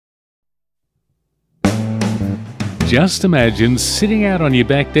Just imagine sitting out on your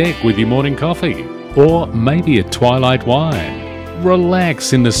back deck with your morning coffee, or maybe a twilight wine.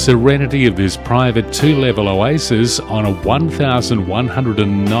 Relax in the serenity of this private 2-level oasis on a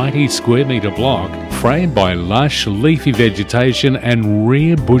 1,190 square metre block, framed by lush, leafy vegetation and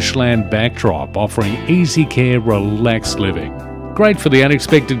rear bushland backdrop, offering easy care, relaxed living. Great for the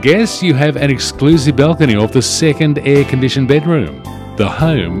unexpected guests, you have an exclusive balcony off the second air-conditioned bedroom. The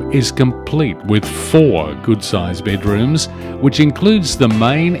home is complete with 4 good-sized bedrooms, which includes the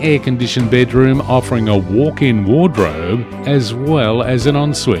main air-conditioned bedroom offering a walk-in wardrobe as well as an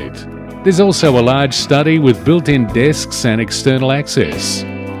ensuite. There's also a large study with built-in desks and external access.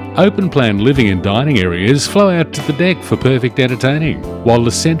 Open-plan living and dining areas flow out to the deck for perfect entertaining, while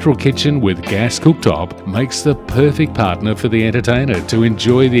the central kitchen with gas cooktop makes the perfect partner for the entertainer to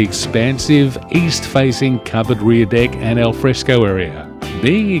enjoy the expansive east-facing covered rear deck and alfresco area.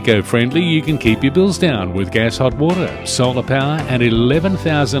 Being eco-friendly, you can keep your bills down with gas hot water, solar power and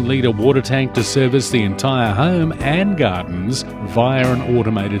 11,000 litre water tank to service the entire home and gardens via an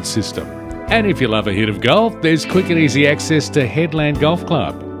automated system. And if you love a hit of golf, there's quick and easy access to Headland Golf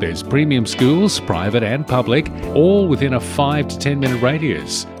Club. There's premium schools, private and public, all within a 5 to 10 minute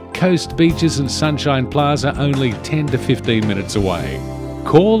radius. Coast beaches and Sunshine Plaza only 10 to 15 minutes away.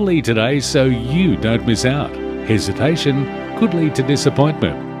 Call Lee today so you don't miss out. Hesitation could lead to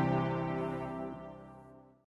disappointment.